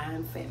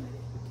 divine feminine.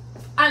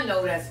 I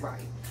know that's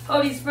right.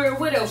 Holy Spirit,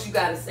 what else you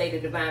got to say to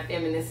divine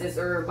feminine since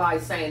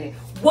everybody's saying it?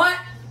 What?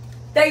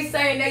 They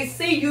saying they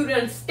see you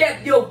done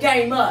step your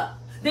game up.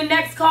 The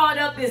next card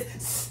up is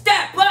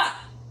step up.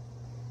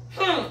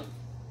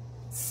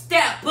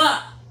 Step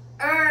up.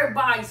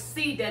 Everybody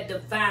see that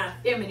divine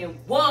feminine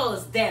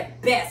was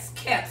that best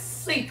kept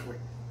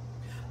secret.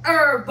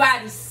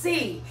 Everybody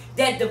see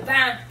that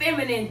divine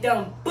feminine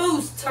done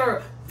boost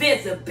her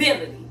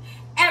visibility.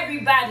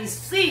 Everybody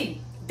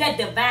see that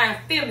divine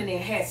feminine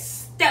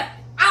has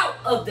stepped out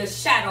of the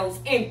shadows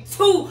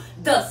into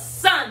the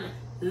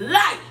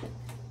sunlight.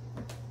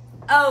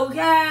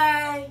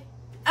 Okay?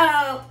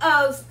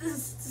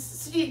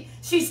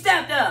 She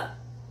stepped up.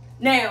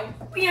 Now,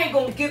 we ain't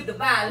gonna give the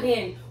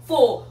violin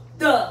for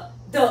the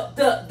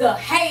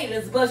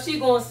haters, but she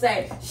gonna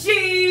say,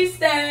 she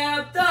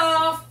stepped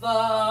the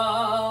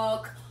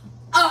fuck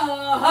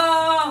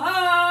up.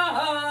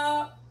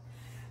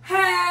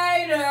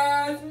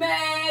 Haters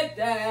mad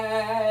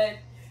that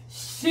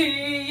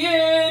she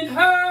in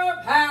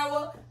her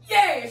power.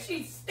 Yeah,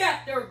 she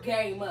stepped her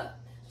game up.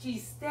 She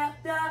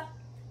stepped up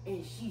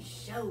and she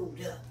showed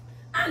up.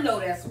 I know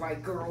that's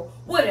right, girl.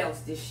 What else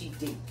did she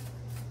do?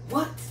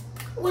 What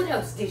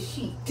else did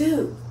she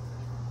do?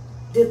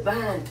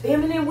 Divine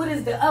feminine, what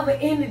is the other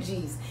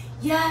energies?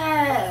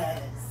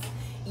 Yes.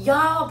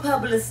 Y'all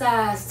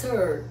publicized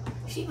her.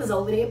 She was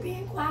over there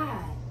being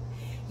quiet.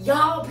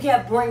 Y'all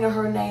kept bringing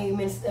her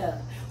name and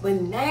stuff.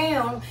 But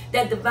now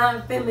that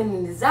divine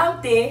feminine is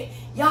out there,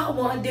 y'all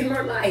want to dim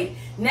her light.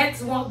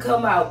 Next one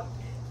come out.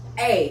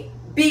 Hey,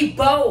 be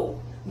bold.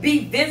 Be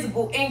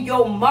visible in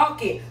your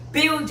market.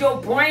 Build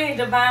your brand,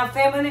 divine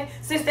feminine.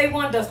 Since they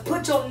wanted to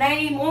put your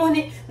name on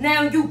it,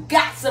 now you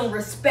got some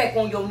respect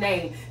on your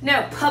name.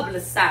 Now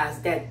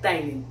publicize that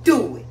thing and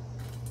do it.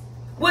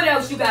 What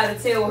else you got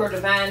to tell her,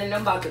 divine? And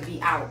I'm about to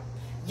be out.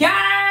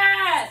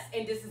 Yes!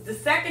 And this is the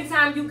second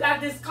time you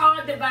got this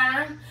card,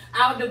 divine.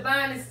 Our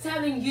divine is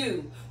telling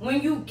you,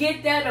 when you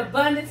get that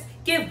abundance,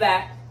 give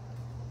back.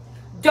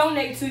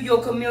 Donate to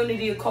your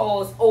community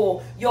cause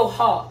or your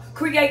heart.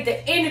 Create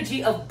the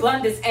energy of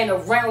abundance and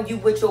around you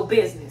with your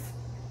business.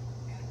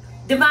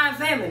 Divine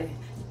feminine,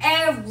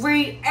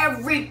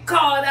 every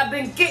card I've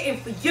been getting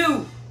for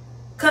you.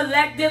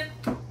 Collective.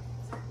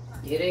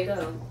 Here they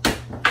go.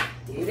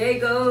 There they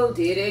go.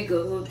 There they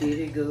go. There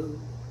they go.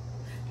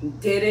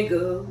 There they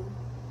go.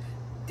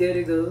 There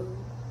they go.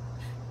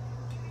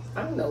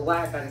 I don't know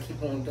why I gotta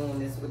keep on doing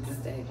this with this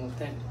daggone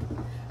thing.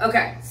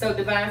 Okay, so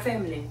divine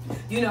feminine,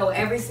 you know,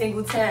 every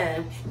single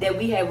time that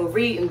we have a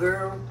reading,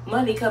 girl,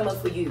 money come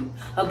up for you,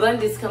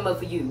 abundance come up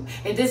for you.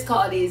 And this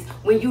card is,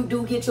 when you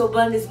do get your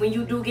abundance, when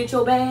you do get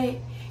your bag,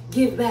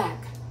 give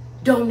back,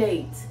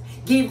 donate,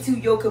 give to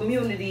your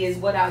community is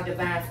what our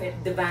divine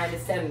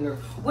is telling her.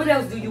 What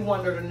else do you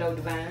want her to know,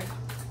 divine?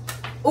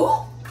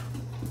 Oh,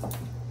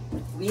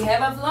 we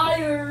have a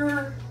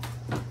flyer.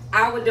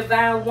 Our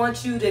divine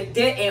wants you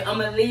to, and I'm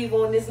going to leave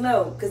on this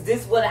note, because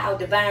this is what our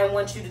divine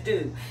wants you to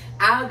do.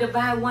 Our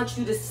divine wants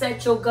you to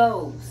set your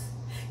goals.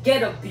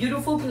 Get a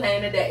beautiful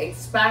planner that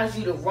inspires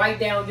you to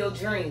write down your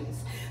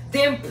dreams.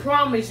 Then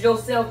promise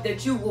yourself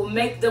that you will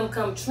make them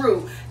come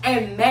true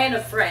and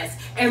manifest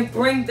and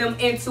bring them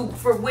into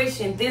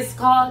fruition. This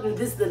card, and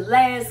this is the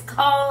last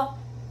card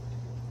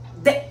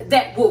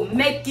that will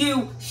make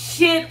you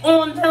shit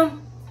on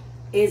them,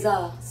 is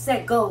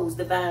set goals,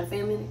 divine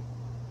feminine.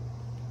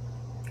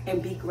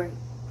 And be great.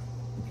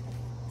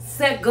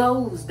 Set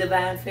goals,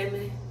 divine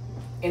feminine,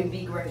 and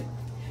be great.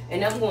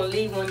 And I'm going to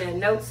leave on that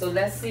note, so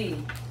let's see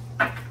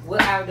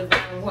what our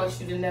divine wants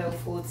you to know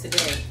for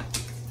today.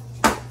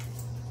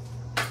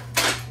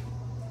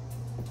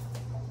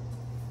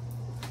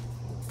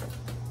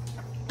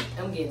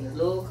 I'm getting the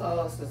little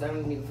cards because I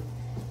don't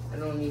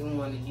even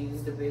want to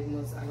use the big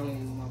ones. I don't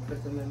even want to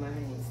put them in my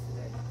hands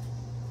today.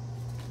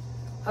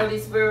 Holy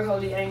Spirit,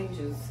 holy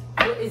angels,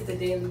 what is the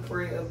daily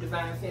prayer of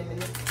divine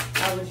feminine?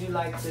 How would you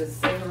like to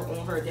send her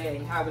on her day?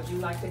 How would you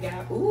like to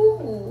guide?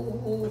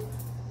 Ooh.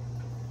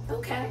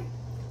 Okay.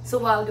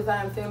 So our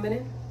divine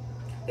feminine,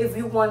 if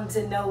you wanted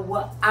to know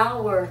what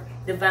our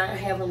divine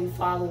heavenly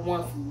Father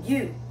wants from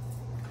you,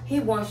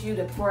 he wants you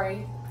to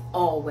pray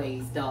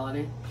always,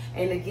 darling.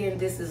 And again,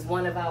 this is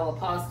one of our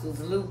apostles,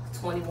 Luke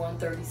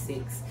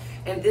 21:36.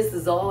 And this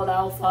is all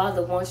our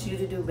Father wants you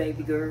to do,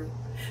 baby girl.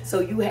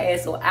 So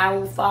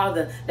our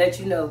Father, let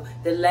you know,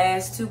 the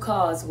last two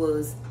cards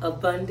was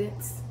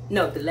abundance.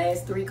 No, the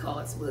last three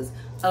cards was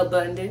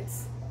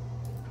abundance,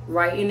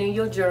 writing in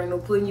your journal,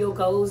 putting your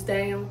goals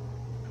down,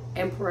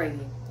 and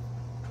praying.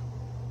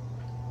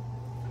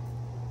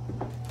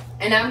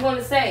 And I'm going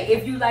to say,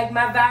 if you like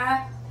my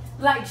vibe,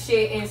 like,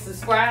 share, and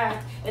subscribe.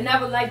 And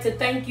I would like to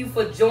thank you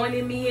for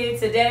joining me here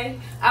today.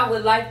 I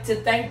would like to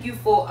thank you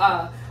for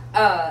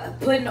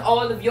putting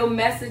all of your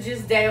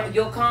messages down,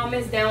 your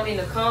comments down in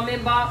the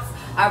comment box.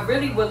 I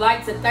really would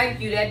like to thank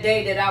you that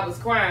day that I was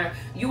crying.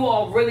 You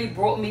all really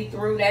brought me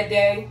through that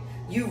day.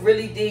 You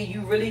really did.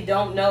 You really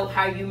don't know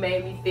how you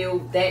made me feel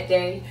that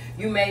day.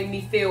 You made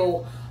me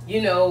feel,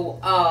 you know,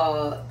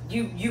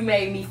 you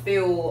made me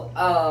feel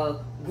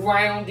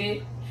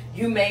grounded.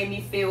 You made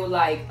me feel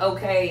like,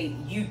 okay,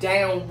 you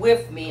down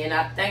with me, and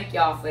I thank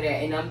y'all for that.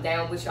 And I'm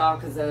down with y'all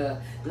because,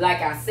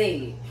 like I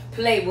said,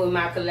 play with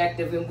my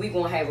collective, and we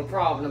gonna have a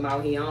problem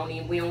out here.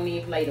 We don't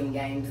even play them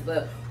games,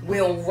 but we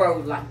don't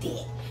roll like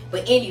that.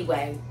 But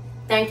anyway,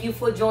 thank you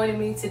for joining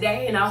me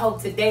today, and I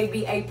hope today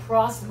be a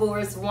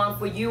prosperous one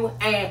for you,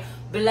 and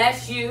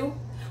bless you.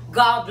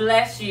 God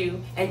bless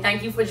you, and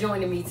thank you for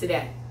joining me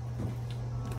today.